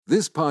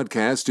This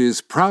podcast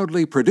is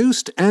proudly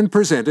produced and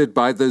presented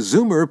by the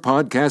Zoomer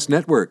Podcast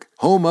Network,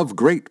 home of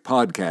great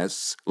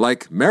podcasts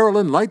like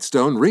Marilyn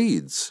Lightstone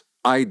Reads,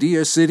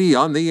 Idea City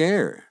on the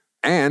Air,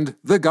 and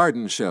The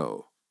Garden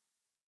Show.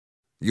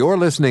 You're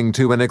listening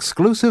to an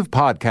exclusive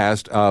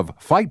podcast of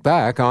Fight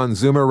Back on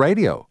Zoomer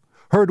Radio,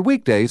 heard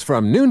weekdays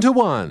from noon to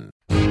 1.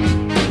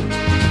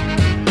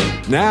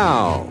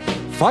 Now,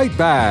 Fight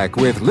Back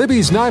with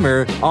Libby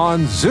Znaimer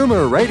on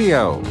Zoomer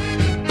Radio.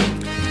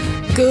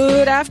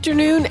 Good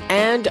afternoon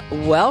and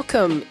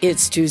welcome.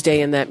 It's Tuesday,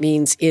 and that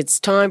means it's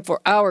time for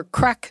our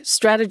Crack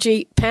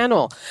Strategy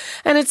panel.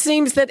 And it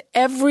seems that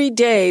every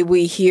day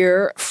we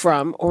hear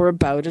from or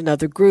about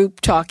another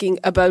group talking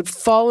about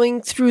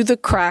falling through the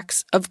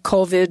cracks of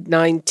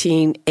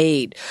COVID-19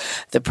 aid.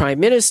 The Prime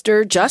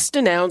Minister just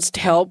announced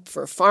help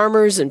for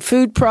farmers and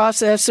food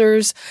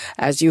processors,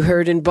 as you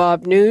heard in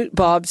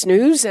Bob's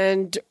News.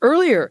 And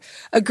earlier,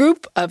 a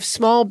group of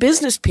small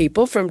business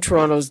people from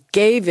Toronto's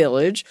Gay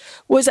Village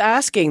was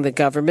asking the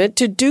government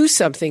to do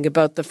something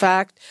about the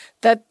fact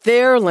that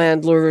their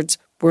landlords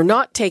were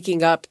not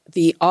taking up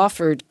the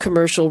offered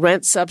commercial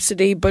rent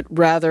subsidy, but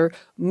rather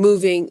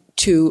moving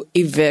to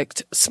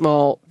evict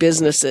small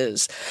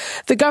businesses.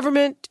 The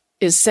government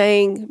is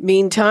saying,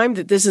 meantime,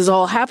 that this is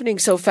all happening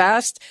so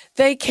fast,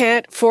 they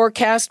can't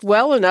forecast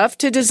well enough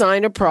to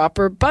design a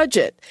proper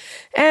budget.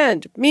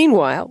 And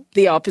meanwhile,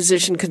 the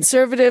opposition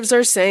Conservatives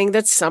are saying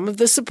that some of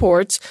the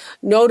supports,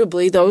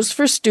 notably those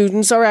for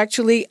students, are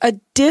actually a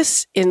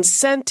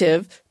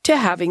disincentive to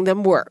having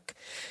them work.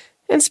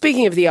 And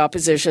speaking of the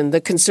opposition,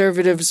 the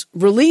Conservatives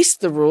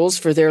released the rules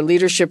for their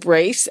leadership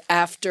race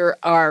after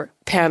our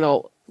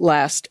panel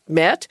last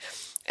met.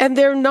 And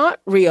they're not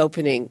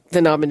reopening the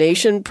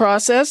nomination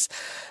process,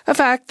 a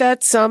fact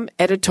that some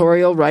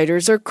editorial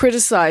writers are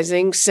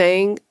criticizing,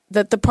 saying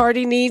that the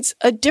party needs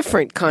a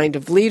different kind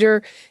of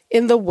leader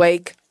in the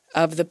wake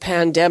of the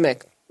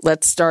pandemic.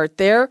 Let's start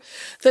there.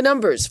 The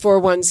numbers,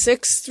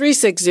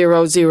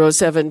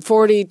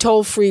 416-360-0740,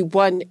 toll-free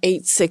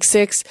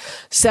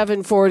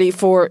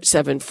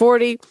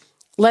 1-866-740-4740.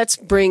 Let's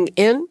bring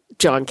in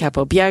John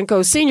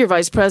Capobianco, Senior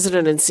Vice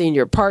President and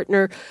Senior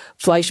Partner,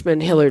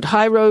 FleishmanHillard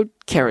HighRoad,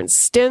 Karen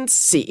Stintz,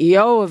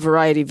 CEO of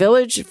Variety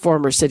Village,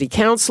 former City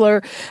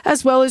Councillor,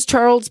 as well as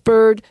Charles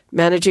Bird,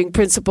 Managing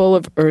Principal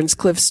of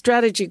Earnscliffe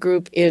Strategy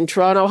Group in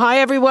Toronto. Hi,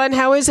 everyone.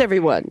 How is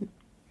everyone?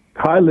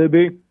 Hi,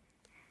 Libby.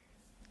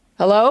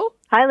 Hello?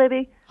 Hi,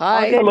 Libby.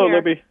 Hi. Hello,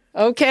 Libby.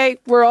 Okay,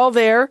 we're all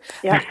there.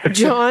 Yeah.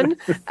 John,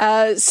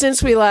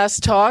 since we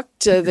last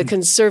talked, the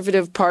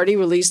Conservative Party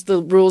released the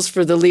rules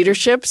for the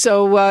leadership.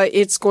 So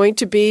it's going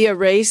to be a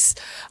race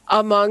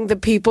among the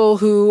people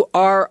who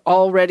are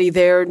already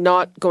there,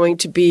 not going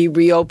to be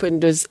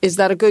reopened. Is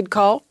that a good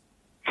call?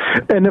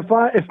 And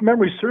if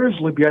memory serves,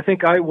 Libby, I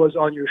think I was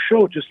on your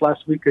show just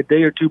last week, a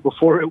day or two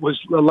before it was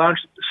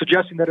launched,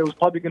 suggesting that it was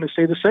probably going to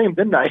say the same,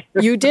 didn't I?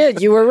 You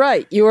did. You were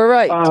right.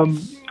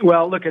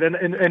 Well, look,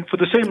 and for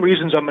the same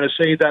reasons, I'm going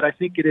to say that I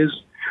think it is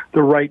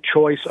the right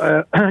choice.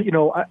 There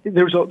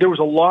was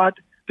a lot.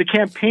 The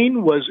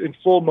campaign was in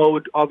full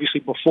mode, obviously,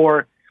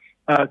 before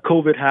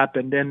COVID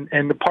happened,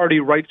 and the party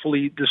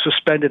rightfully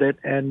suspended it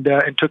and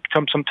took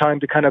some time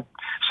to kind of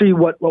see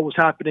what was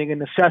happening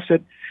and assess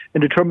it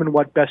and determine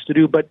what best to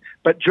do. But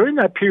during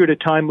that period of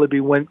time,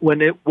 Libby,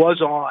 when it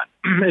was on,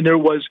 and there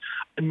was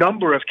a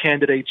number of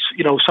candidates,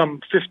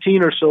 some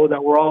 15 or so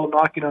that were all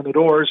knocking on the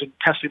doors and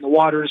testing the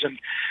waters and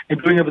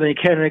doing everything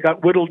they can, and it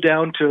got whittled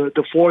down to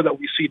the 4 that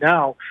we see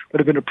now that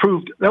have been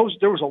approved. There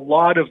was a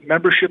lot of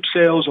membership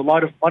sales, a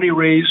lot of money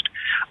raised,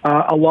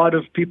 a lot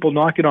of people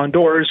knocking on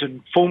doors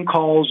and phone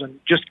calls and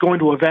just going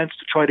to events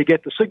to try to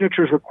get the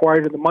signatures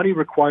required and the money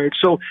required.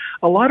 So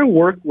a lot of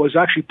work was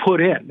actually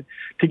put in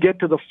to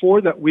get to the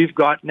 4 that we've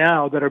got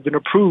now that have been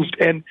approved.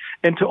 And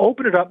to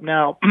open it up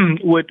now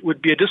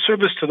would be a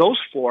disservice to those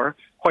 4,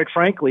 quite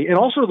frankly, and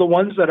also the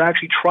ones that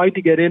actually tried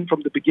to get in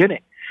from the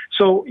beginning.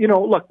 So,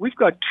 look, we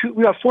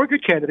have 4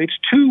 good candidates,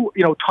 2,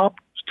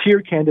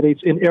 top-tier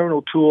candidates in Aaron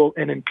O'Toole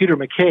and in Peter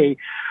MacKay,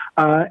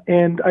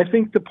 and I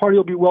think the party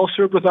will be well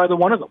served with either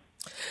one of them.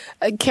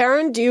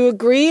 Karen, do you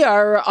agree?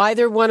 Are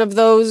either one of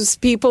those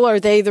people, are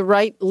they the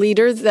right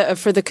leader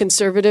for the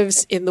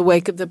Conservatives in the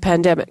wake of the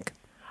pandemic?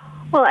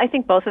 Well, I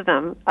think both of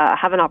them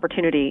have an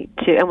opportunity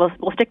to, and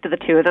we'll stick to the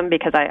 2 of them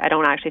because I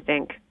don't actually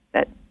think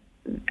that.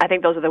 I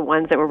think those are the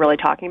ones that we're really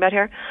talking about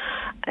here,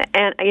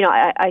 and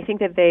I think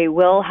that they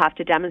will have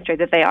to demonstrate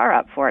that they are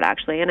up for it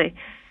actually, and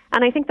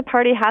I think the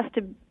party has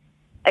to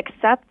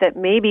accept that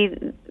maybe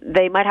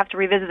they might have to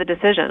revisit the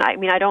decision. I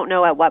mean, I don't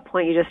know at what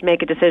point you just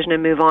make a decision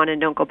and move on and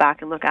don't go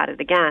back and look at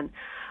it again,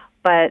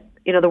 but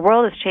the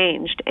world has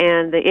changed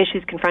and the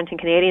issues confronting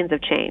Canadians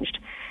have changed.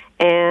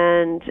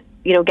 And,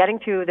 getting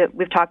through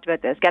we've talked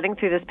about this, getting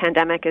through this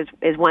pandemic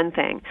is one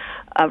thing.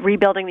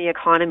 Rebuilding the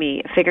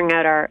economy, figuring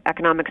out our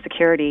economic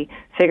security,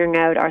 figuring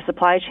out our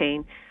supply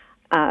chain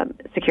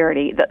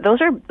security.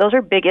 Those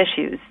are big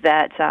issues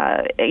that,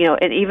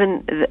 and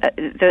even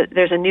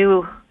there's a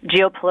new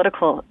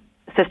geopolitical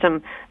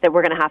system that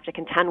we're going to have to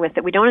contend with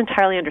that we don't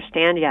entirely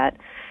understand yet.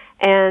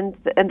 And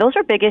those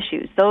are big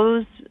issues.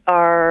 Those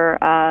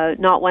are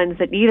not ones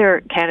that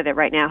either candidate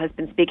right now has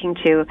been speaking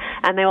to,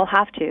 and they will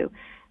have to.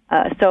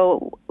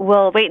 So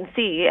we'll wait and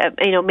see.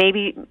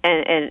 Maybe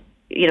and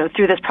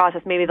through this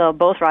process, maybe they'll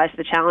both rise to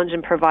the challenge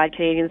and provide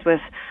Canadians with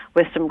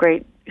some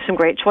great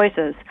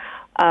choices.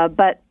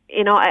 But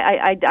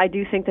I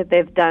do think that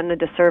they've done a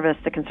disservice,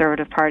 the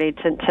Conservative Party,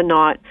 to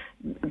not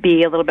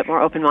be a little bit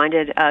more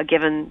open-minded,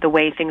 given the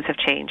way things have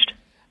changed.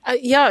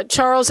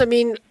 Charles, I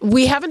mean,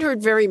 we haven't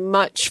heard very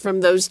much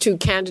from those two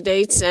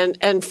candidates,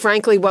 and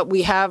frankly, what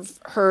we have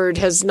heard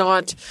has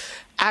not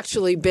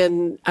actually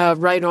been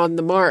right on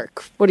the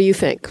mark. What do you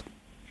think?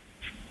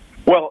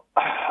 Well,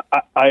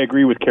 I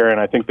agree with Karen.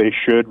 I think they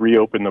should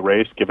reopen the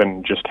race,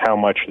 given just how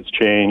much has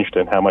changed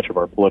and how much of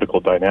our political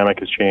dynamic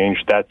has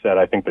changed. That said,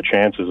 I think the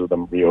chances of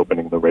them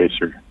reopening the race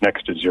are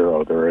next to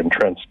zero. There are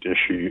entrenched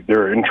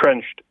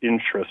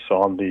interests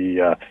on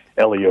the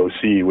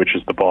LEOC, which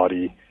is the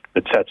body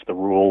that sets the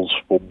rules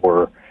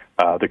for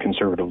the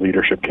Conservative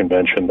Leadership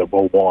Convention, that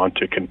will want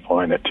to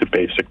confine it to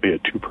basically a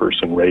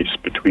two-person race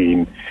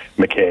between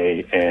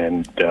McKay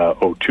and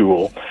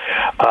O'Toole.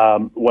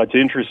 What's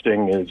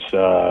interesting is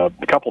a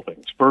couple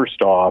things.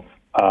 First off,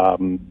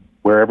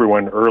 where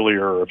everyone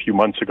earlier, a few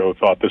months ago,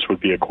 thought this would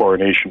be a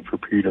coronation for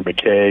Peter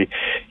MacKay,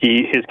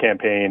 his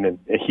campaign and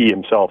he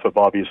himself have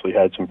obviously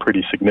had some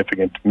pretty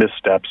significant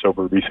missteps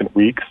over recent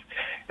weeks.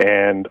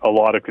 And a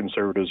lot of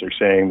Conservatives are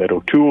saying that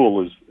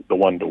O'Toole is the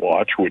one to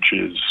watch, which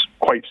is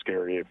quite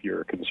scary if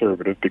you're a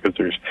Conservative, because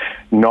there's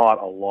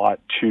not a lot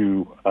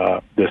to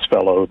this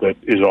fellow that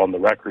is on the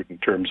record in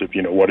terms of,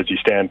 what does he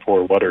stand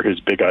for? What are his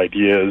big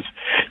ideas?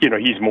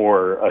 He's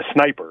more a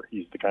sniper.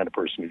 He's the kind of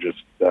person who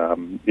just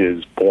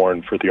is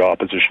born for the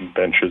opposition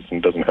benches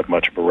and doesn't have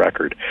much of a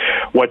record.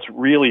 What's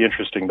really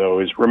interesting, though,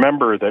 is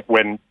remember that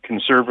when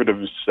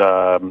Conservatives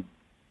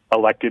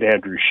elected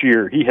Andrew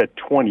Scheer, he had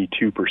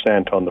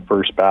 22% on the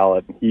first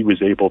ballot, and he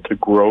was able to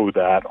grow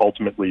that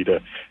ultimately to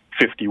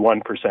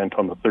 51%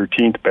 on the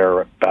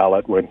 13th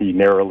ballot when he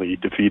narrowly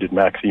defeated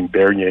Maxime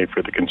Bernier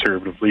for the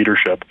Conservative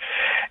leadership.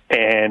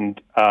 And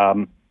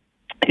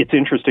it's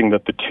interesting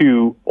that the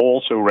two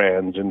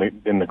also-rans in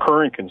the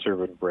current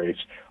Conservative race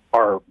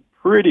are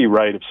pretty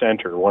right of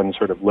center. One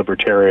sort of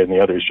libertarian,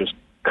 the other is just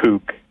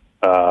kook,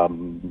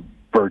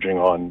 verging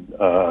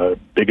on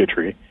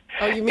bigotry.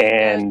 Oh, you mean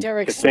and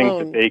Derek to think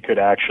Sloan. that they could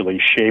actually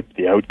shape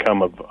the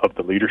outcome of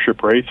the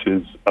leadership race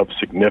is of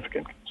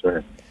significant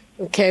concern.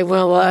 Okay,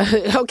 well,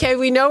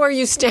 we know where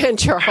you stand,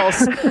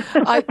 Charles.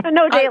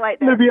 No daylight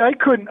there. Libby, I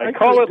couldn't. I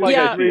call it like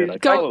yeah, I see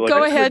it.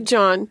 go ahead,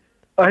 John.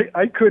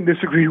 I couldn't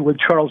disagree with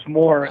Charles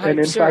more, and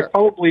in fact,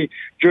 probably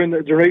during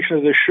the duration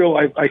of this show,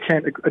 I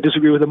can't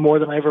disagree with him more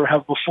than I ever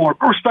have before.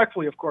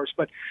 Respectfully, of course,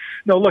 but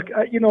no, look,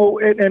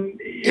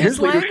 and his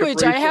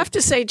language. I have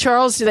to say,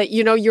 Charles, that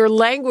your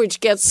language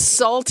gets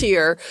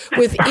saltier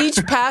with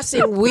each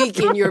passing week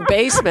in your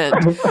basement.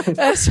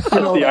 That's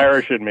the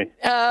Irish in me.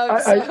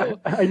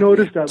 I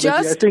noticed that.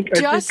 I think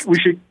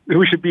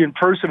we should be in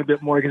person a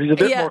bit more, because he's a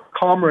bit more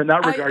calmer in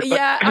that regard.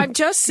 I'm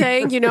just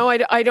saying,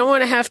 I don't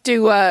want to have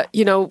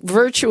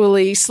to,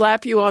 virtually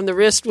slap you on the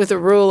wrist with a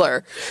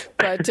ruler.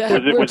 But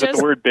was it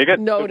the word bigot?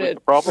 Noted.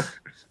 Was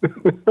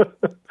the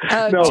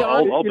problem? No,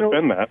 John, I'll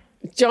defend that.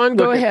 John,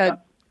 go ahead.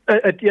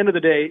 At the end of the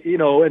day,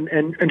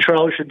 and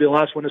Charles should be the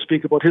last one to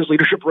speak about his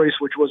leadership race,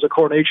 which was a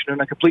coronation and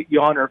a complete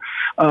honor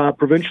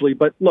provincially.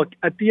 But look,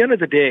 at the end of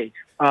the day,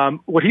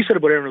 what he said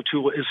about Aaron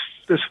O'Toole is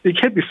it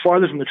can't be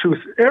farther from the truth.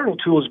 Aaron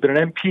O'Toole has been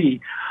an MP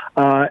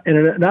and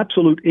an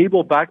absolute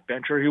able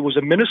backbencher. He was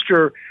a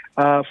minister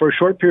for a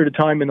short period of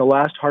time in the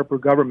last Harper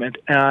government,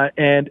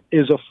 and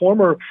is a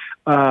former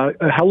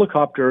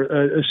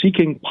helicopter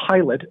seeking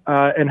pilot,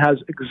 and has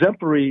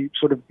exemplary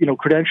sort of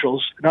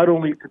credentials, not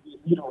only to be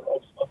leader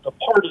of the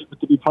party, but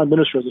to be prime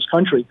minister of this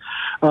country.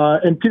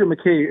 And Peter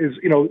MacKay is,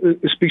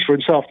 it speaks for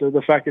itself.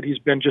 The fact that he's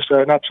been just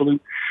an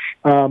absolute,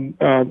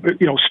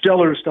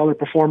 stellar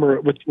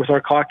performer with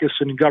our caucus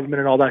and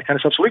government and all that kind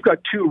of stuff. So we've got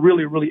two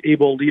really, really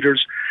able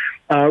leaders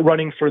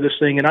running for this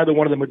thing, and either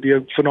one of them would be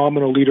a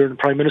phenomenal leader and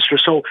prime minister.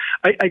 So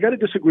I got to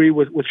disagree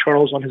with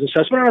Charles on his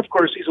assessment. And of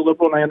course, he's a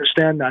liberal, and I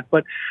understand that.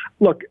 But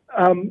look,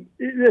 at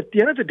the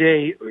end of the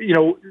day,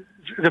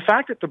 the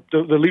fact that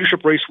the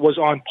leadership race was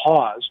on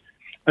pause,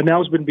 and now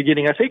has been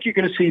beginning. I think you're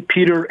going to see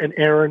Peter and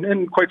Aaron,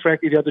 and quite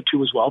frankly the other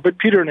two as well, but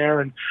Peter and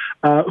Aaron,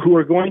 who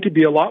are going to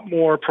be a lot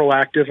more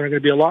proactive and are going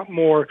to be a lot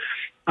more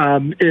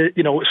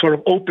sort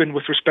of open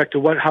with respect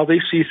to how they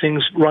see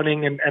things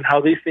running, and how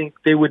they think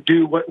they would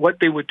do what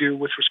they would do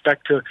with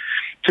respect to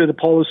the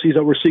policies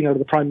that we're seeing out of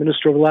the Prime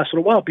Minister over the last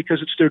little while,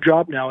 because it's their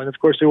job now. And of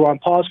course they were on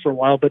pause for a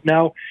while, but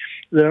now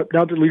the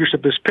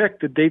leadership is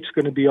picked. The date's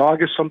going to be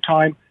August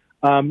sometime.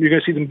 you're going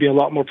to see them be a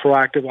lot more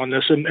proactive on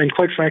this. And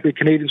quite frankly,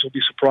 Canadians will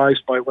be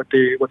surprised by what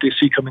they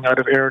see coming out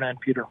of Aaron and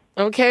Peter.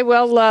 Okay,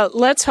 well,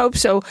 let's hope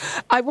so.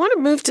 I want to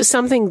move to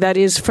something that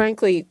is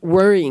frankly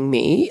worrying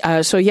me.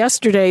 So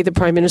yesterday, the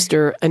Prime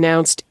Minister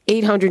announced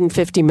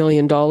 $850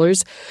 million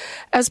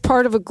as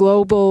part of a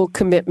global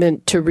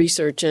commitment to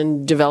research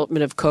and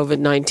development of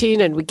COVID-19.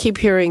 And we keep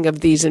hearing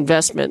of these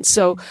investments.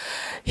 So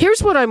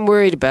here's what I'm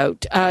worried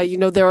about.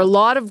 There are a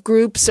lot of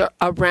groups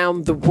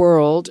around the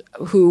world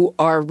who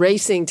are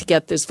racing to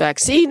get this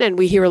vaccine, and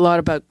we hear a lot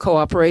about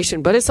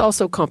cooperation, but it's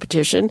also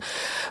competition.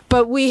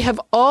 But we have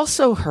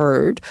also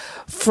heard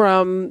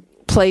from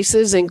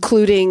places,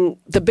 including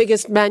the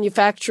biggest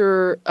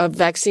manufacturer of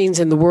vaccines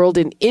in the world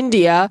in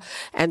India,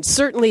 and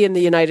certainly in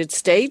the United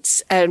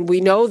States. And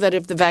we know that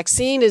if the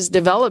vaccine is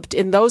developed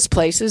in those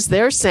places,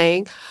 they're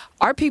saying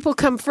our people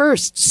come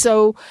first.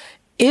 So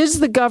is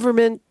the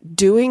government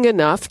doing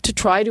enough to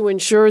try to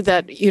ensure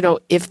that,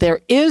 if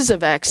there is a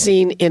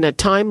vaccine in a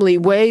timely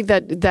way,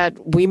 that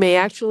we may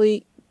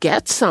actually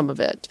get some of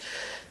it?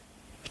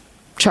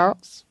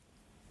 Charles?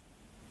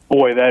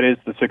 Boy, that is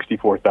the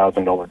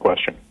 $64,000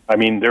 question. I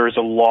mean, there's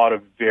a lot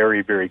of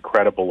very, very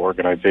credible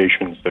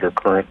organizations that are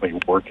currently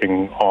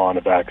working on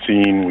a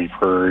vaccine. We've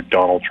heard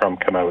Donald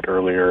Trump come out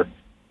earlier,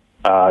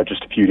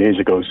 just a few days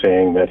ago,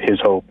 saying that his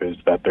hope is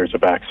that there's a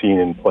vaccine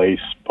in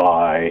place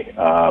by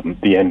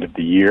the end of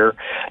the year.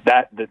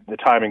 The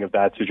timing of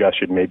that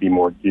suggestion may be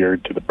more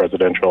geared to the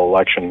presidential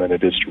election than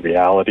it is to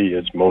reality,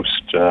 as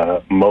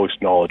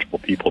most knowledgeable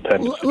people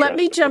tend to suggest. Let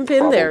me jump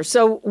in there.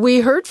 So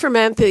we heard from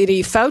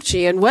Anthony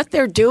Fauci, and what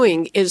they're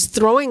doing is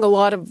throwing a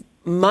lot of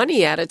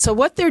money at it. So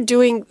what they're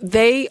doing,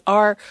 they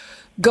are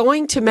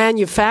going to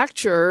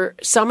manufacture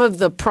some of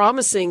the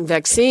promising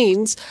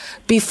vaccines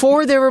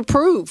before they're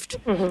approved.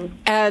 Mm-hmm.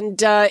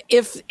 And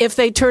if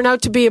they turn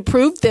out to be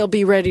approved, they'll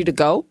be ready to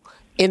go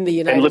in the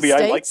United States. And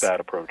Libby, I like that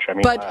approach. I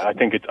mean, I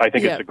think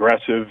it's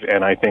aggressive,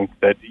 and I think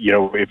that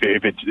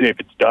if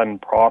it's done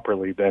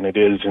properly, then it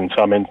is in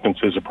some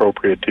instances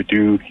appropriate to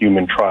do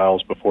human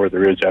trials before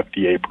there is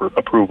FDA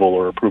approval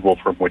or approval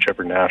from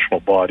whichever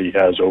national body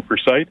has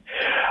oversight.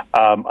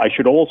 I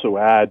should also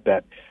add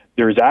that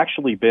there's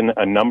actually been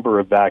a number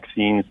of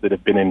vaccines that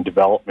have been in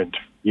development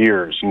for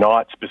years,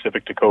 not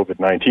specific to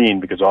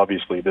COVID-19, because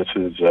obviously this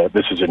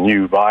is a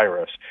new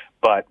virus,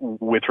 but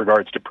with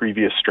regards to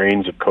previous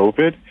strains of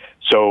COVID.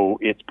 So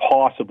it's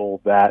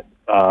possible that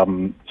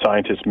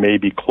scientists may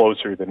be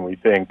closer than we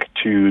think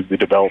to the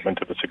development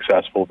of a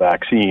successful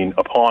vaccine,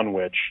 upon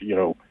which,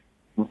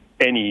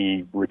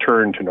 any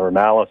return to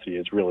normalcy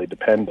is really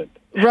dependent.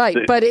 Right,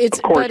 but it's...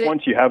 Of course,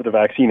 once you have the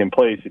vaccine in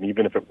place, and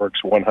even if it works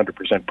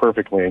 100%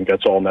 perfectly and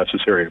gets all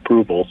necessary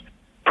approvals,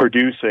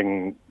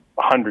 producing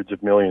hundreds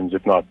of millions,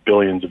 if not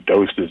billions of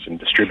doses and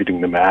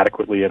distributing them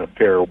adequately in a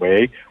fair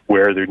way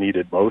where they're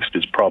needed most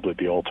is probably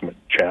the ultimate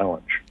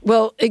challenge.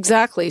 Well,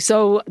 exactly.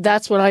 So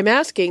that's what I'm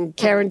asking.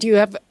 Karen, do you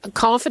have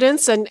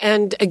confidence?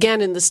 And again,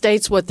 in the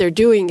States, what they're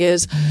doing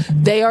is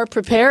they are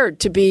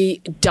prepared to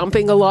be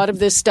dumping a lot of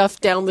this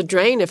stuff down the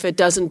drain if it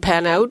doesn't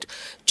pan out,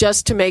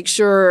 just to make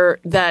sure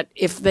that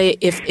if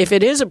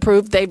it is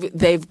approved,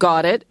 they've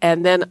got it.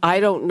 And then I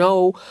don't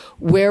know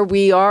where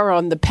we are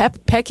on the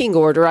pecking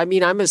order. I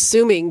mean, I'm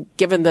assuming,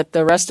 given that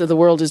the rest of the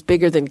world is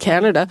bigger than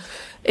Canada,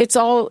 it's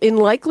all in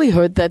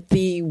likelihood that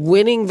the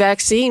winning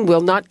vaccine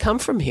will not come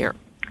from here.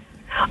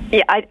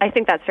 Yeah, I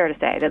think that's fair to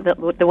say,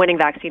 that the winning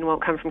vaccine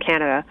won't come from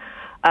Canada.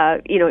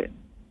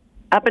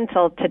 Up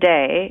until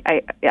today,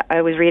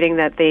 I was reading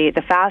that the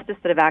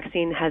fastest that a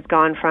vaccine has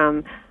gone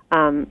from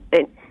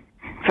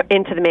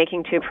into the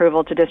making to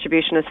approval to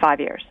distribution is 5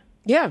 years.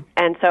 Yeah.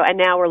 And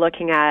now we're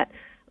looking at,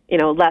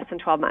 less than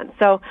 12 months.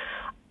 So,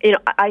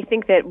 I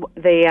think that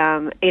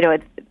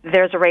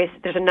there's a race.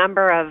 There's a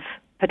number of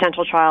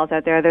potential trials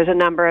out there. There's a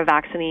number of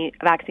vaccines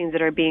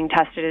that are being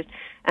tested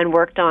and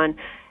worked on,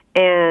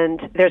 and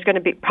there's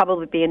going to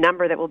probably be a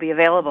number that will be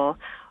available.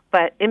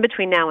 But in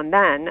between now and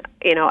then,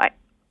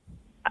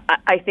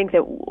 I think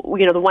that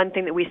the one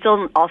thing that we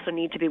still also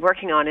need to be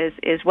working on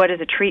is what is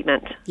a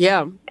treatment.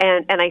 Yeah.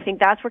 And I think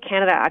that's where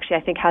Canada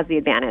actually has the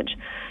advantage,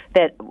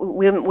 that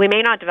we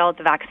may not develop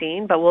the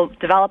vaccine, but we'll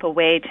develop a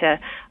way to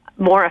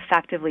more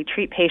effectively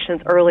treat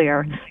patients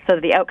earlier so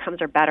that the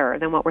outcomes are better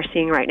than what we're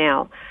seeing right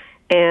now,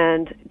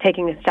 and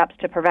taking steps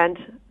to prevent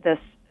this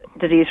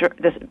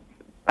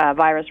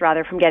virus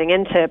from getting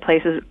into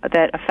places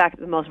that affect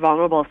the most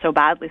vulnerable so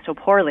badly, so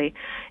poorly,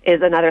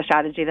 is another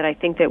strategy that I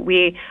think that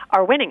we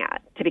are winning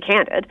at, to be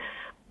candid.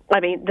 I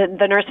mean,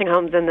 the nursing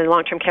homes and the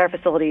long-term care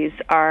facilities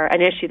are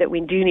an issue that we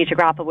do need to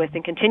grapple with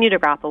and continue to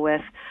grapple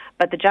with,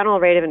 but the general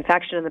rate of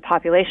infection in the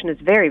population is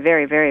very,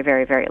 very, very,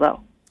 very, very low.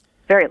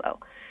 Very low.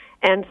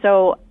 And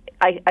so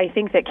I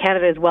think that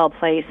Canada is well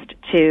placed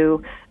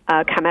to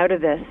come out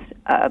of this,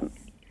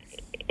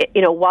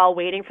 while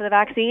waiting for the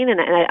vaccine.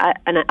 And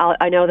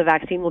I know the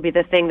vaccine will be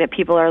the thing that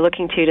people are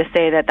looking to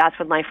say that that's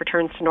when life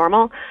returns to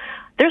normal.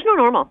 There's no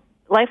normal.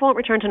 Life won't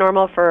return to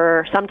normal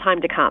for some time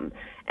to come,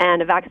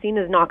 and a vaccine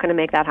is not going to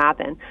make that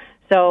happen.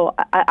 So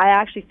I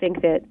actually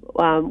think that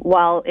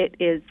while it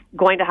is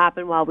going to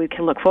happen, while we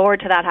can look forward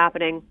to that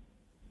happening,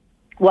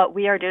 what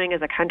we are doing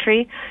as a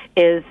country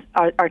is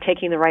are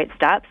taking the right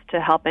steps to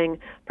helping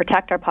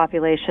protect our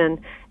population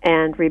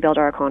and rebuild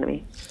our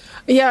economy.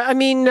 Yeah, I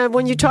mean,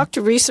 when you talk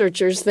to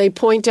researchers, they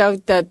point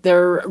out that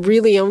there are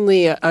really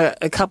only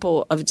a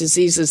couple of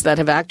diseases that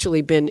have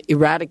actually been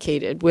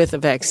eradicated with a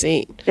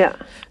vaccine. Yeah.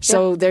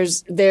 So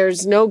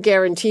there's no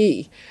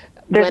guarantee.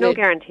 There's no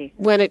guarantee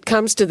when it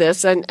comes to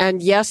this.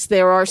 And yes,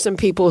 there are some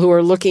people who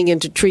are looking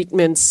into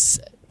treatments,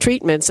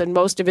 and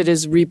most of it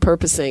is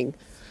repurposing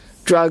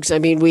drugs. I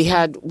mean, we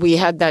had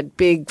that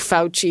big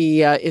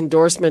Fauci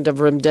endorsement of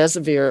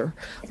remdesivir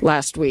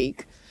last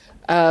week.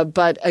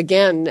 But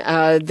again,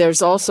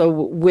 there's also,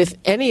 with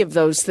any of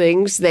those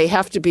things, they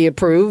have to be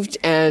approved,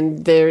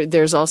 and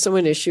there's also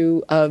an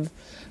issue of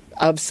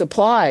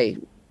supply.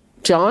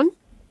 John?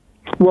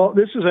 Well,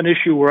 this is an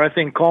issue where I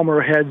think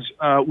calmer heads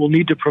will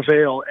need to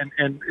prevail,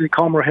 and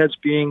calmer heads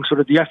being sort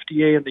of the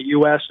FDA in the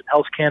U.S. and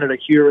Health Canada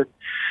here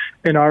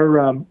in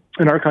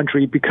our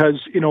country, because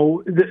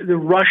the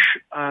rush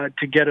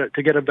to get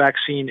a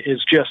vaccine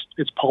is just,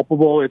 it's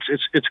palpable,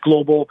 it's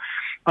global.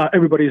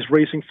 Everybody's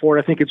racing for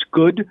it. I think it's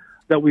good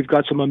that we've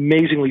got some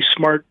amazingly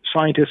smart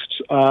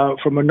scientists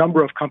from a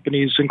number of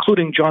companies,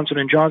 including Johnson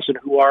 & Johnson,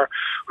 who are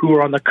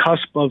on the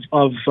cusp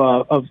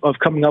of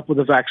coming up with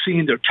a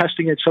vaccine. They're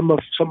testing it. Some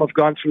have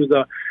gone through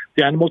the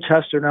animal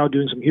tests. They're now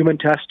doing some human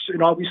tests,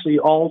 and obviously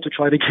all to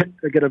try to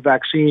get a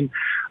vaccine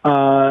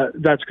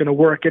that's going to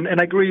work. And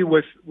I agree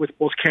with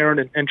both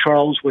Karen and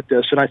Charles with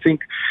this. And I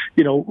think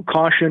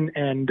caution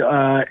and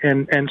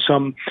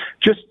some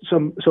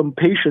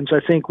patience, I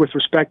think, with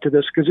respect to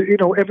this, because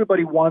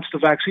everybody wants the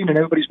vaccine, and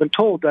everybody's been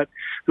told that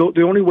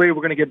the only way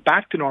we're going to get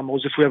back to normal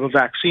is if we have a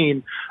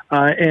vaccine,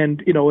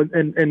 and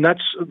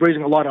that's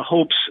raising a lot of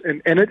hopes,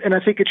 and I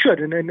think it should,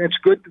 and it's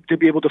good to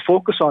be able to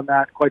focus on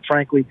that, quite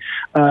frankly,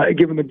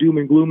 given the doom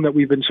and gloom that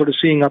we've been sort of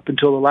seeing up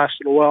until the last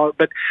little while.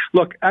 But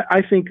look,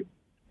 I think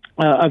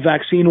a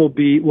vaccine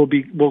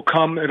will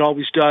come. It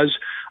always does.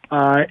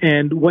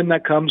 And when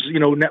that comes,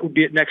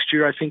 be it next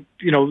year, I think,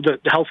 the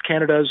Health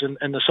Canadas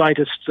and the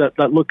scientists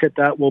that look at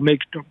that will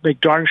make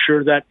darn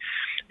sure that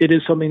it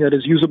is something that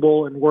is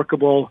usable and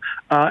workable.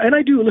 And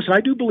I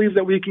do believe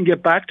that we can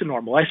get back to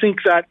normal. I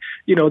think that,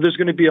 there's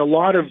going to be a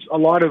lot of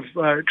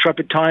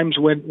trepid times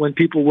when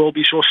people will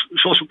be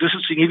social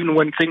distancing, even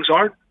when things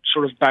aren't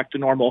sort of back to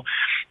normal.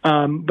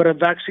 But a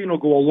vaccine will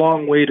go a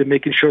long way to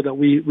making sure that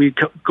we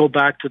go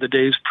back to the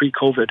days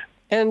pre-COVID.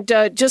 And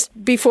just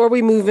before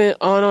we move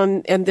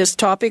on this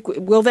topic,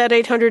 will that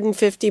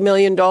 $850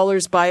 million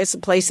buy us a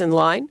place in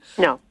line?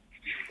 No.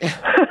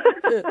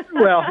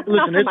 Well,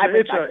 listen,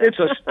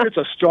 it's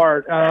a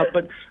start,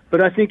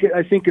 but I think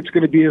it's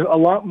going to be a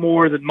lot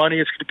more than money.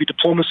 It's going to be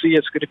diplomacy.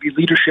 It's going to be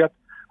leadership.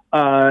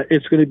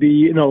 It's going to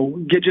be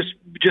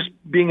just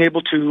being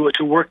able to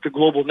work the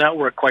global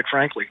network, quite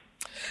frankly.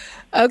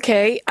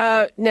 Okay.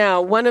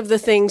 Now, one of the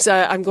things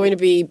I'm going to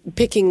be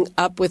picking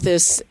up with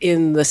this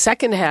in the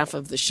second half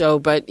of the show,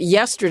 but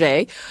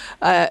yesterday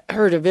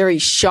heard a very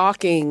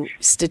shocking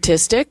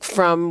statistic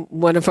from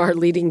one of our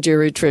leading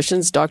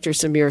geriatricians, Dr.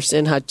 Samir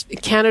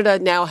Sinha. Canada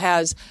now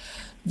has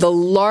the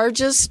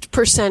largest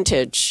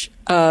percentage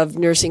of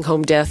nursing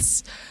home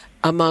deaths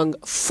among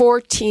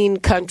 14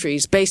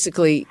 countries,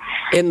 basically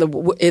in the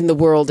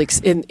world,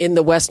 in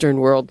the Western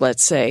world,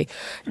 let's say,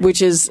 which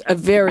is a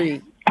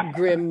very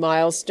grim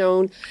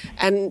milestone.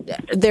 And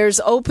there's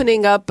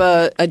opening up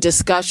a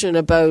discussion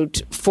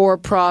about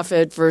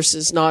for-profit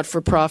versus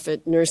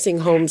not-for-profit nursing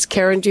homes.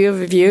 Karen, do you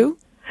have a view?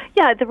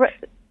 Yeah,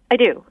 I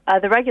do.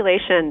 The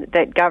regulation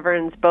that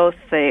governs both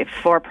the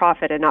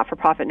for-profit and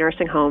not-for-profit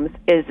nursing homes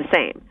is the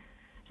same.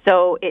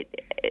 So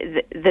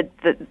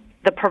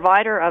the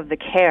provider of the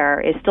care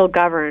is still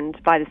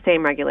governed by the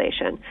same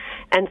regulation.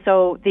 And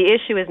so the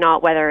issue is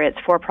not whether it's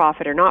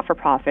for-profit or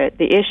not-for-profit.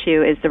 The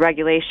issue is the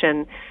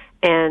regulation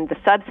and the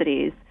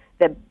subsidies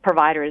that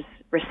providers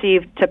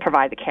receive to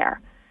provide the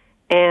care.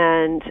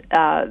 And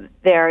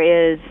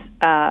there is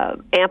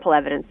ample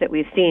evidence that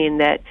we've seen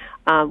that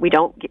we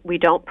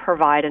don't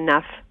provide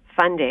enough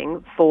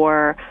funding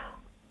for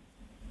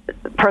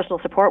personal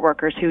support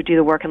workers who do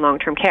the work in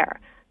long-term care,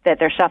 that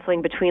they're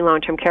shuffling between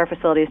long-term care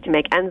facilities to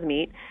make ends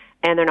meet,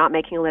 and they're not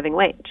making a living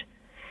wage.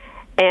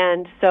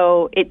 And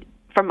so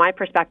from my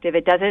perspective,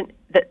 it doesn't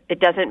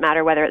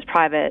matter whether it's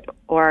private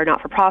or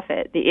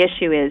not-for-profit. The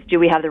issue is, do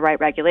we have the right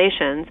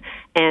regulations,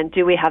 and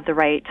do we have the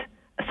right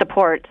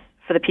support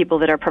for the people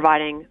that are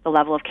providing the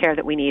level of care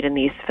that we need in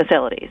these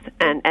facilities?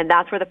 And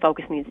that's where the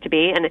focus needs to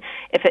be. And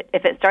if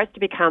it starts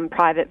to become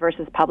private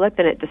versus public,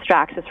 then it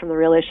distracts us from the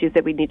real issues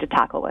that we need to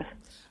tackle with.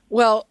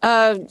 Well,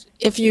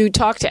 if you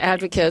talk to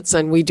advocates,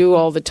 and we do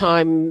all the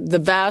time, the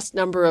vast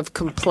number of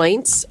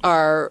complaints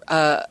are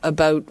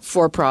about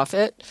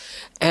for-profit,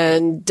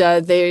 and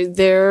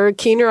they're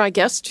keener, I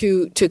guess,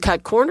 to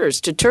cut corners,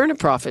 to turn a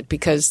profit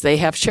because they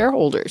have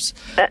shareholders.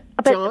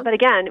 But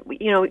again,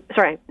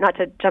 sorry, not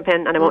to jump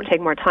in, and I won't take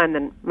more time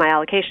than my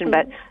allocation,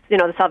 but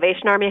the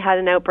Salvation Army had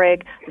an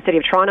outbreak, the City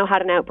of Toronto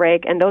had an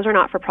outbreak, and those are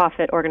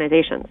not-for-profit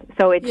organizations.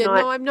 So it's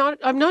not. No,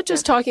 I'm not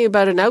just talking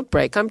about an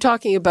outbreak. I'm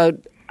talking about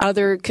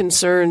other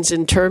concerns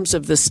in terms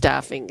of the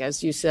staffing,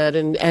 as you said,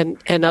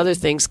 and other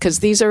things, because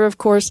these are, of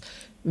course,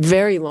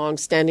 very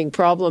long-standing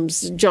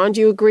problems. John, do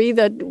you agree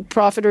that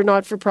profit or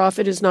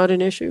not-for-profit is not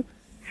an issue?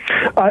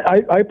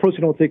 I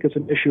personally don't think it's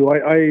an issue.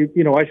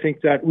 I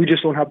think that we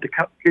just don't have the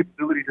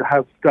capability to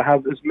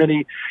have as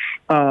many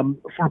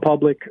for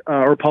public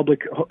or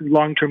public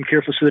long-term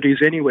care facilities,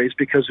 anyways,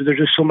 because there's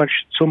just so much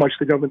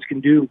the governments can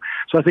do.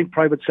 So I think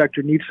private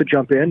sector needs to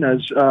jump in,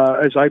 as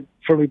I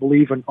firmly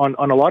believe on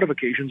a lot of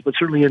occasions, but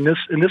certainly in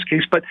this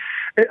case. But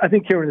I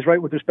think Karen is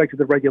right with respect to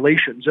the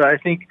regulations. I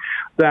think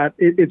that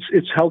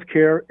it's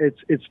healthcare,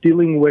 it's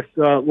dealing with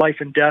life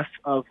and death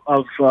of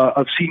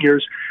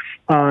seniors.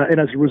 And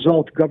as a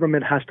result,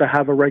 government has to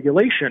have a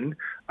regulation,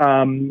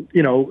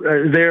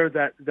 there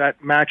that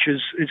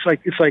matches. It's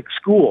like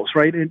schools,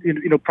 right?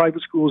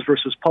 Private schools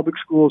versus public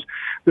schools.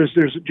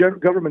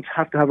 Governments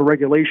have to have a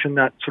regulation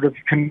that sort of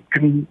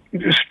can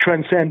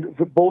transcend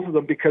both of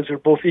them, because they're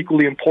both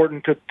equally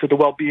important to the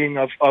well-being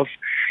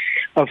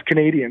of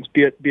Canadians,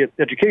 be it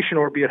education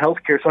or be it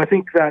healthcare. So I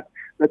think that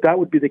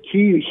would be the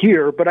key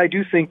here. But I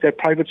do think that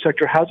private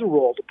sector has a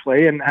role to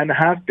play and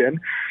have been.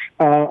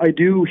 I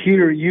do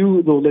hear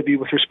you, though, Libby,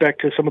 with respect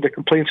to some of the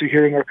complaints you're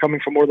hearing are coming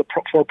from more the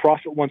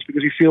for-profit ones,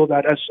 because you feel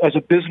that as a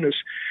business,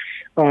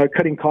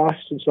 cutting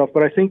costs and stuff.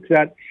 But I think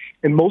that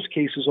in most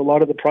cases, a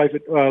lot of the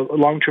private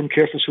long-term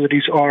care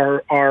facilities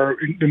are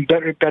in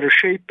better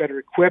shape, better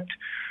equipped,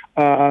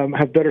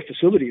 have better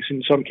facilities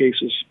in some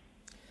cases.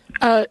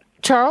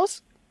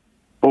 Charles?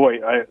 Boy,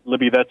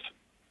 Libby, that's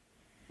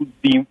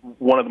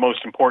one of the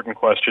most important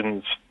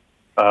questions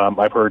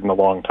I've heard in a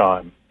long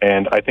time.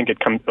 And I think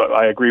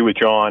I agree with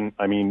John.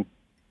 I mean,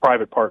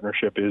 private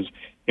partnership is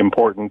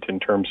important in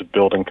terms of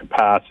building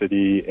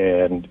capacity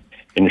and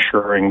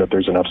ensuring that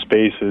there's enough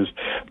spaces.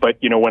 But,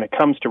 when it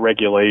comes to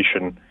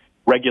regulation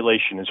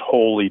is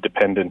wholly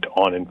dependent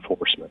on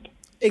enforcement.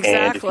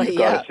 Exactly. And if you've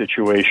got a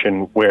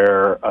situation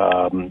where,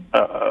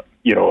 a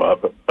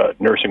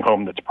nursing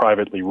home that's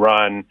privately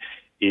run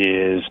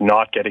is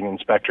not getting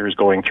inspectors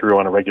going through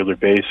on a regular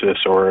basis,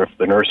 or if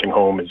the nursing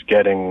home is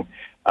getting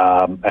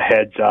a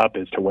heads up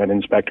as to when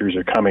inspectors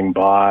are coming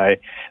by,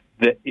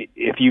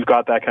 if you've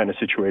got that kind of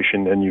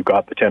situation, then you've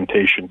got the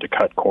temptation to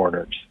cut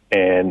corners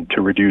and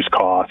to reduce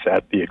costs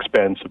at the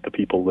expense of the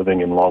people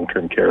living in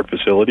long-term care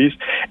facilities,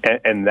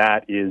 and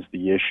that is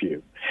the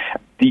issue.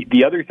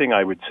 The other thing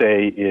I would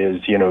say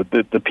is,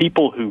 the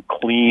people who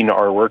clean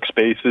our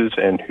workspaces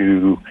and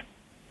who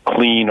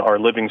clean our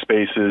living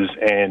spaces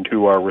and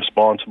who are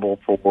responsible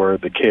for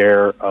the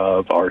care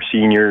of our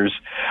seniors,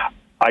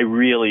 I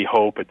really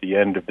hope at the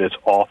end of this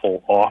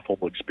awful,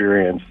 awful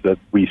experience that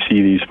we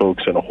see these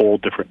folks in a whole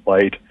different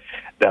light,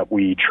 that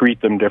we treat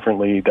them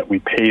differently, that we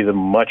pay them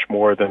much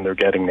more than they're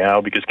getting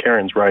now, because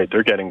Karen's right,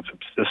 they're getting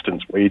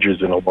subsistence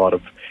wages in a lot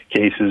of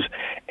cases.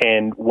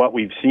 And what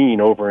we've seen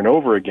over and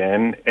over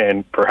again,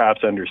 and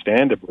perhaps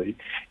understandably,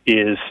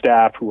 is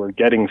staff who are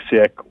getting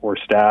sick or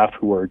staff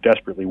who are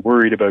desperately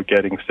worried about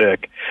getting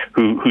sick,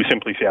 who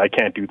simply say, I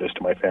can't do this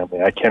to my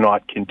family. I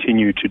cannot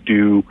continue to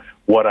do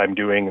what I'm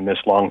doing in this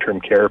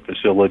long-term care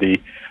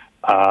facility.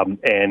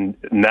 And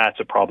that's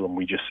a problem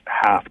we just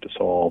have to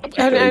solve.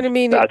 And I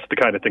mean, that's the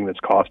kind of thing that's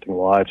costing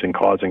lives and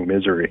causing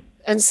misery.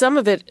 And some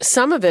of it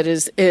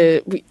is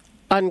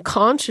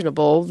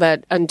unconscionable,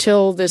 that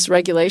until this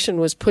regulation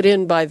was put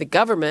in by the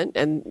government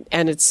and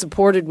it's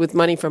supported with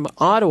money from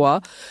Ottawa,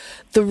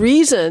 the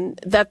reason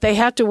that they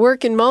had to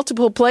work in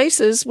multiple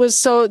places was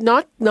so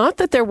not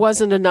that there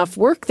wasn't enough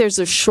work. There's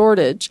a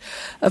shortage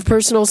of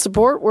personal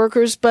support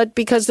workers, but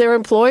because their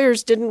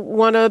employers didn't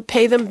want to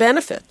pay them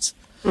benefits.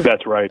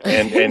 That's right.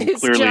 And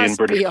clearly in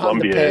British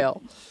Columbia,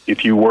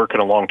 if you work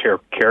in a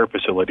long-term care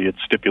facility,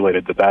 it's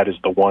stipulated that is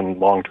the one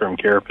long-term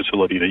care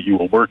facility that you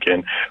will work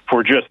in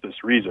for just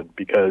this reason,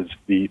 because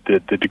the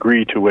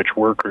degree to which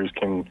workers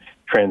can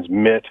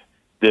transmit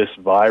this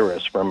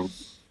virus from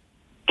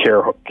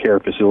care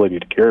facility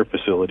to care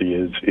facility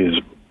is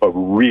a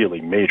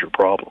really major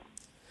problem.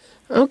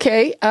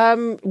 Okay,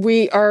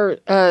 we are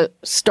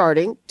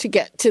starting to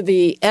get to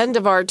the end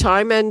of our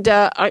time, and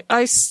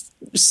I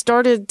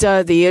started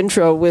the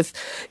intro with,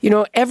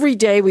 every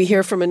day we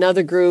hear from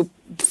another group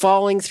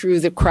falling through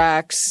the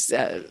cracks.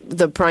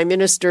 The Prime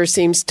Minister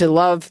seems to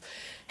love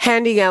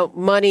handing out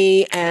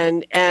money,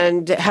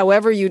 and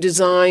however you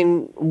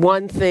design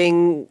one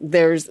thing,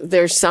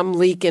 there's some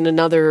leak in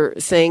another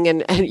thing,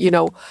 and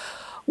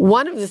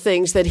one of the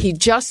things that he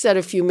just said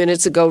a few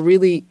minutes ago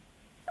really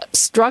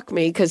struck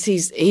me because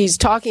he's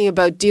talking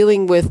about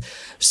dealing with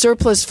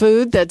surplus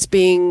food that's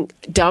being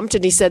dumped,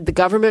 and he said the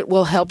government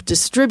will help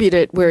distribute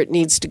it where it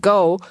needs to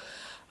go.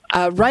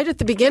 Right at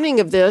the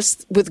beginning of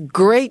this, with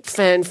great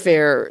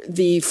fanfare,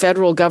 the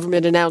federal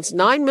government announced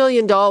 $9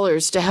 million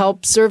to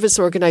help service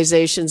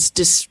organizations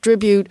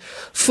distribute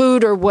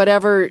food or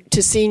whatever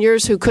to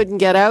seniors who couldn't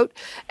get out.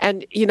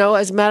 And,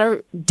 as a matter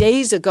of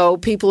days ago,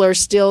 people are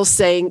still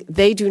saying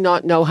they do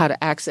not know how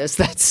to access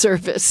that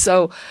service.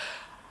 So,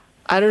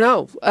 I don't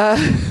know.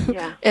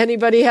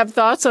 Anybody have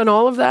thoughts on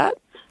all of that?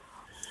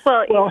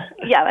 Well,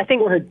 yeah, I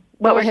think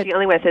what we're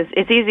dealing with is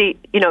it's easy.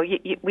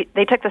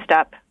 They took the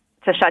step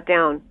to shut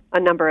down a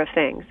number of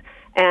things.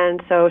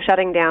 And so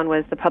shutting down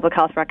was the public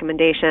health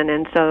recommendation,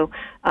 and so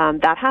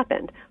that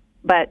happened.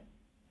 But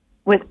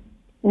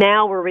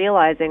now we're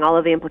realizing all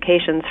of the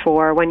implications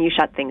for when you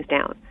shut things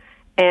down.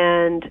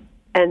 And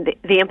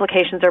the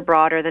implications are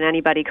broader than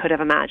anybody could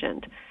have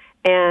imagined.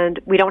 And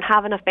we don't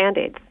have enough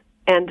Band-Aids.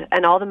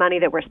 And all the money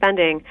that we're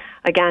spending,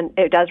 again,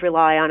 it does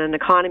rely on an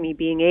economy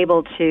being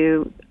able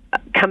to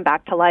come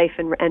back to life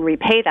and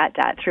repay that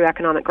debt through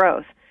economic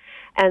growth.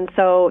 And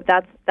so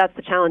that's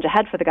the challenge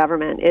ahead for the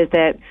government, is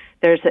that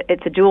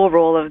it's a dual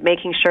role of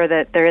making sure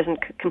that there isn't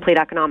complete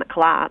economic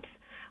collapse,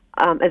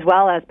 as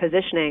well as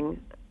positioning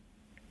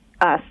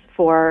us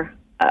for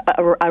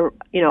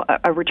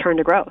a return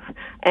to growth.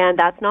 And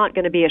that's not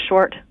going to be a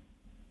short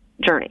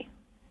journey.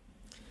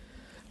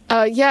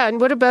 And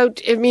what about,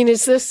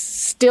 is this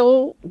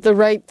still the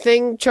right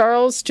thing,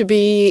 Charles, to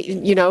be,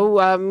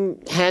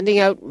 handing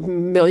out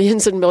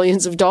millions and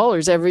millions of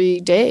dollars every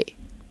day?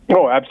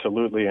 Oh,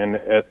 absolutely, and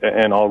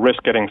I'll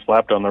risk getting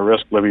slapped on the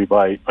wrist, Libby,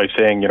 by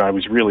saying, I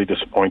was really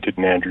disappointed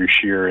in Andrew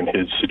Scheer and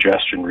his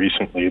suggestion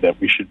recently that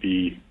we should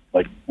be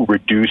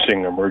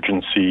reducing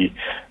emergency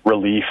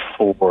relief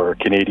for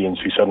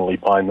Canadians who suddenly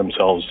find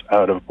themselves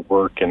out of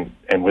work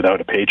and without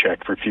a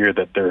paycheck for fear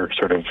that they're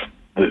sort of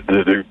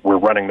we're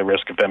running the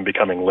risk of them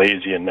becoming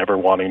lazy and never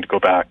wanting to go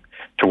back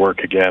to work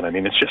again.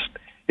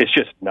 It's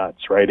just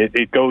nuts, right?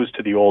 It goes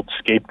to the old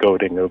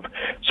scapegoating of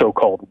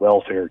so-called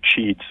welfare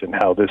cheats and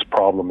how this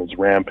problem is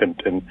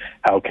rampant and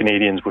how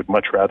Canadians would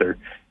much rather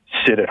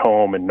sit at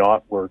home and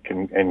not work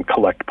and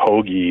collect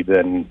pogey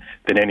than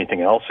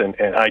anything else. And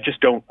I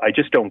just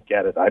don't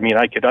get it.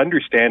 I could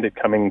understand it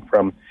coming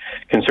from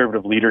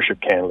Conservative leadership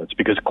candidates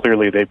because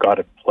clearly they've got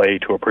to play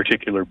to a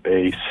particular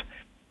base,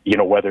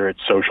 whether it's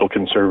social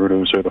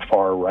conservatives or the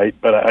far right,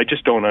 but I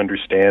just don't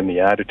understand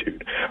the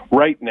attitude.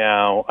 Right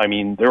now,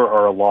 there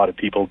are a lot of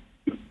people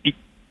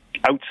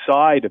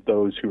outside of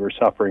those who are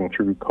suffering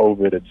through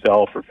COVID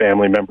itself or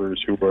family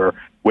members who are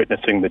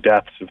witnessing the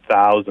deaths of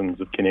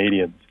thousands of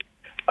Canadians.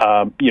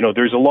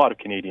 There's a lot of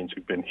Canadians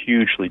who've been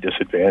hugely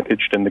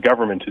disadvantaged, and the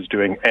government is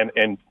doing,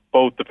 and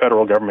both the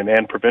federal government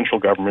and provincial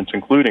governments,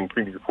 including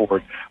Premier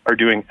Ford, are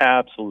doing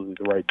absolutely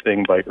the right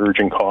thing by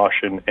urging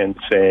caution and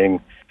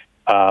saying,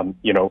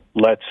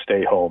 let's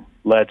stay home.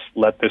 Let's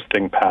let this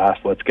thing pass.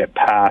 Let's get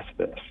past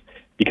this.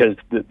 Because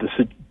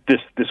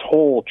this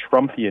whole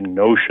Trumpian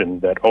notion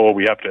that,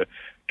 we have to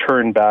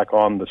turn back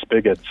on the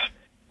spigots.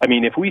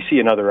 If we see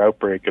another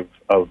outbreak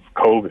of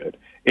COVID,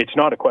 it's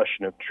not a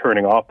question of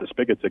turning off the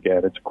spigots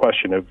again. It's a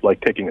question of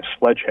taking a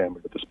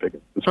sledgehammer to the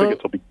spigots. The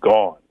spigots will be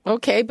gone.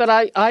 Okay, but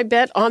I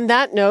bet on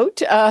that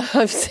note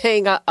of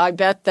saying I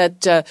bet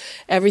that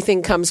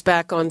everything comes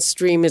back on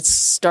stream. It's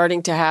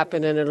starting to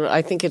happen, and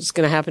I think it's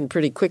going to happen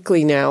pretty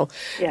quickly now.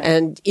 Yeah.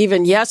 And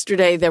even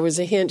yesterday, there was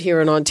a hint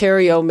here in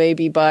Ontario,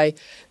 maybe by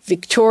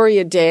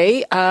Victoria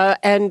Day.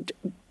 And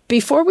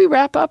before we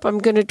wrap up, I'm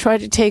going to try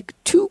to take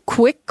two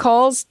quick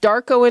calls.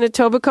 Darko in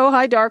Etobicoke.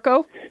 Hi,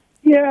 Darko.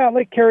 Yeah, I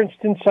like Karen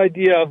Stintz's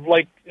idea of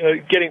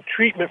getting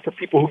treatment for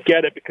people who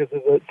get it because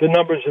of the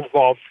numbers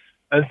involved.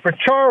 And for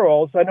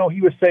Charles, I know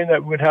he was saying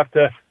that we'd have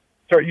to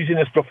start using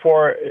this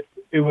before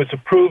it was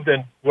approved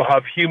and we'll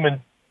have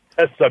human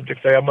test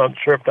subjects. I'm not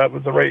sure if that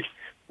was the right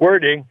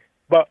wording,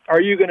 but are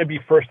you going to be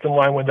first in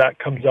line when that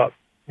comes up?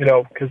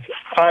 Because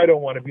I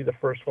don't want to be the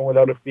first one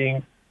without it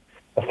being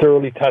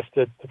thoroughly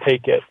tested to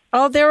take it.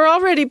 Oh, there are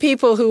already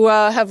people who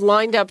have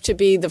lined up to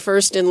be the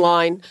first in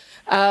line.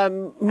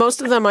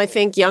 Most of them, I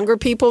think, younger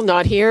people,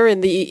 not here in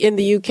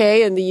the UK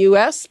and the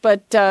US.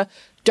 But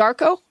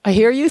Darko, I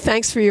hear you.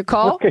 Thanks for your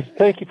call. Okay,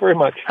 thank you very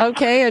much.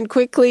 Okay, and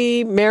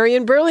quickly, Mary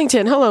in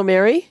Burlington. Hello,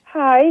 Mary.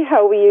 Hi,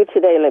 how are you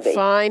today, Libby?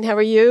 Fine. How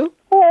are you?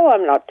 Oh,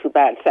 I'm not too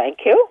bad, thank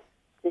you.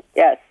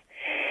 Yes.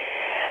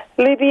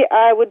 Libby,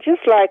 I would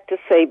just like to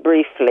say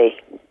briefly,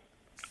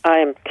 I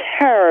am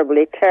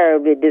terribly,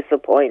 terribly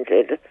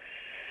disappointed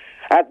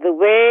at the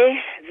way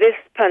this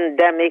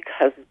pandemic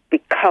has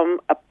become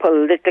a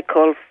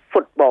political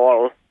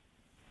football.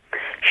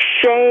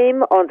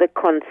 Shame on the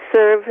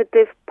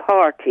Conservative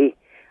Party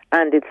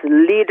and its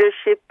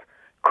leadership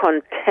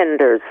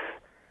contenders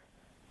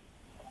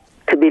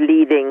to be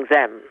leading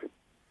them.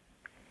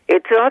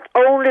 It's not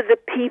only the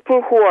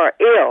people who are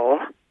ill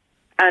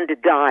and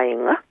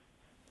dying.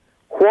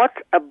 What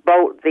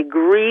about the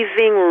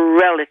grieving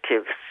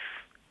relatives?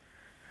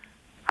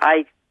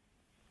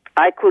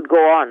 I could go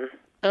on.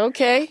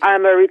 Okay.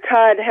 I'm a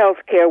retired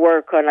healthcare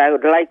worker, and I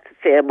would like to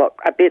say a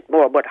bit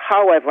more. But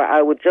however,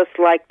 I would just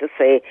like to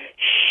say,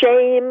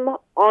 shame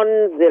on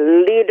the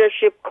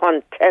leadership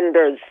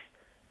contenders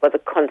for the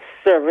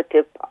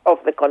Conservative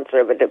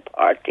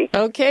Party.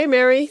 Okay,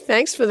 Mary.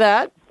 Thanks for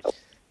that.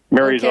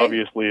 Mary's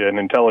obviously an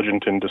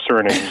intelligent and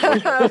discerning.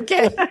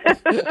 Okay.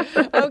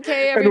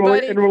 Okay,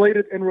 everybody. And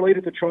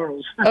related to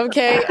Charles.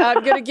 Okay,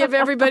 I'm going to give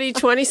everybody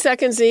 20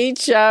 seconds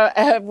each.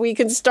 We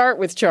can start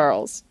with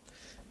Charles.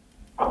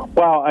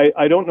 Well,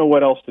 I don't know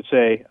what else to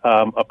say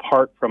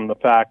apart from the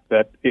fact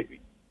that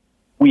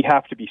we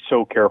have to be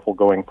so careful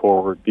going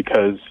forward,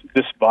 because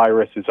this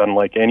virus is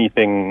unlike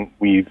anything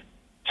we've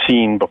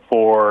seen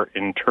before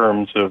in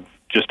terms of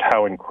just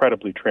how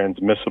incredibly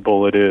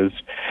transmissible it is.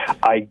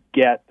 I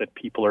get that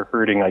people are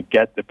hurting. I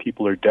get that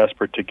people are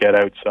desperate to get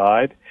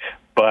outside.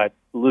 But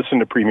listen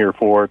to Premier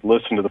Ford,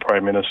 listen to the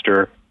Prime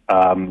Minister.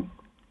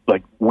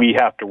 We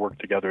have to work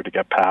together to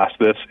get past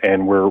this,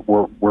 and we're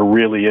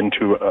really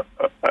into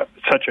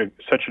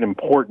such an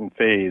important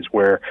phase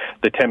where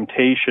the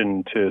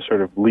temptation to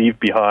sort of leave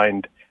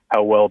behind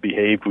how well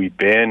behaved we've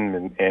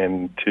been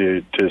and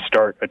to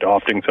start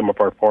adopting some of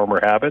our former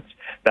habits,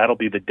 that'll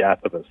be the death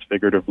of us,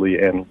 figuratively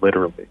and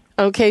literally.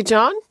 Okay,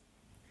 John?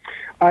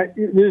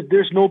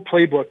 There's no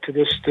playbook to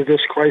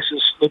this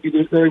crisis.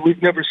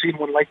 We've never seen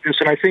one like this,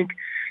 and I think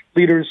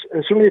leaders,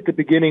 certainly at the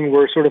beginning,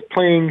 were sort of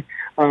playing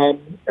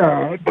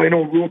by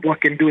no rule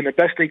book and doing the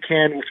best they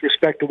can with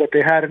respect to what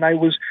they had. And I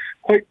was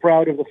quite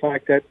proud of the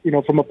fact that,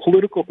 from a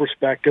political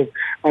perspective,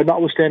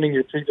 notwithstanding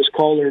your previous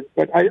caller,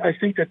 but I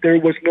think that there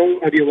was no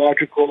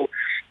ideological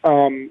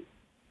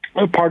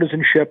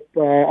partisanship.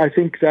 I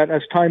think that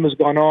as time has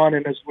gone on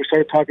and as we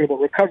started talking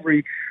about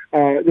recovery,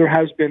 there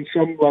has been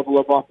some level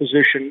of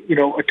opposition,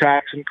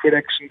 attacks and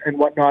critics and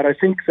whatnot. I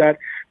think that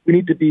we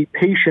need to be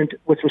patient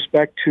with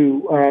respect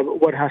to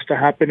what has to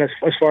happen as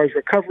far as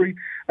recovery.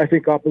 I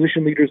think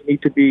opposition leaders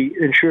need to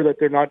ensure that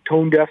they're not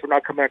tone deaf or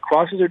not coming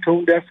across as they're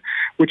tone deaf,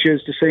 which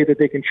is to say that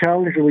they can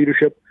challenge the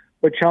leadership,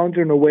 but challenge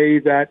it in a way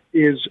that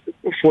is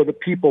for the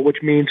people, which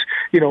means,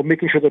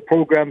 making sure the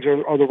programs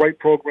are the right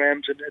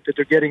programs and that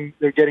they're getting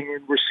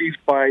received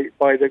by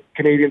the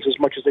Canadians as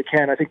much as they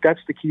can. I think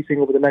that's the key thing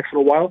over the next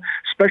little while,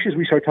 especially as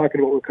we start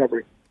talking about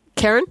recovery.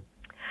 Karen?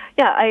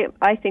 Yeah,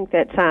 I think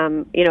that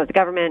the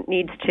government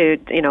needs to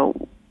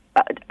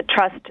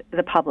trust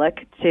the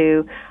public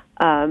to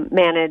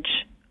manage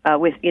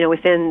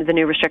within the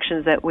new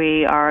restrictions that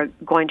we are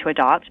going to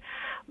adopt,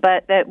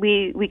 but that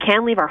we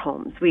can leave our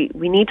homes. We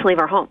need to leave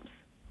our homes.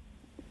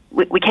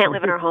 We can't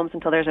live in our homes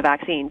until there's a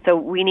vaccine. So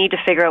we need to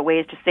figure out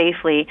ways to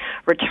safely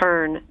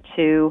return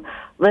to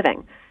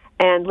living.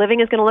 And living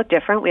is going to look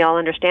different. We all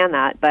understand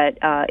that, but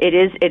it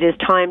is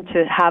time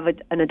to have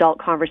an adult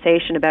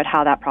conversation about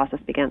how that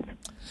process begins.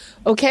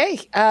 Okay,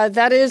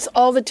 that is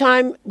all the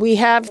time we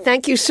have.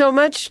 Thank you so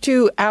much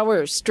to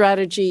our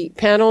strategy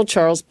panel,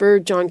 Charles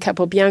Bird, John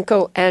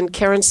Capobianco, and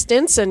Karen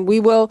Stintz, and we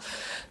will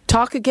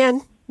talk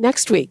again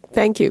next week.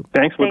 Thank you.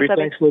 Thanks, Libby.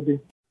 Thanks, Libby.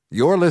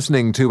 You're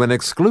listening to an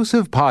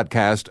exclusive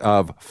podcast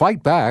of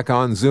Fight Back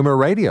on Zoomer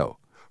Radio.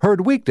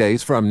 Heard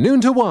weekdays from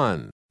noon to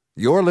 1.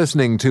 You're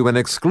listening to an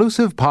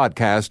exclusive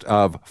podcast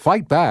of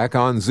Fight Back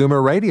on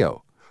Zoomer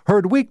Radio.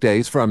 Heard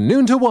weekdays from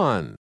noon to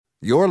 1.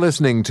 You're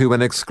listening to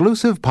an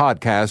exclusive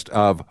podcast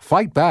of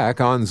Fight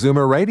Back on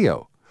Zoomer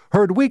Radio.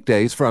 Heard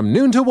weekdays from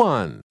noon to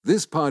 1.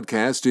 This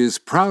podcast is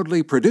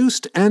proudly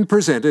produced and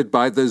presented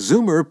by the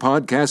Zoomer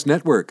Podcast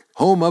Network,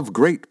 home of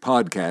great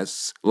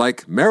podcasts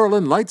like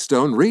Marilyn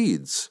Lightstone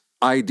Reads,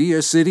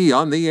 Idea City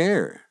on the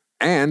Air,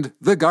 and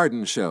The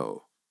Garden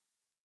Show.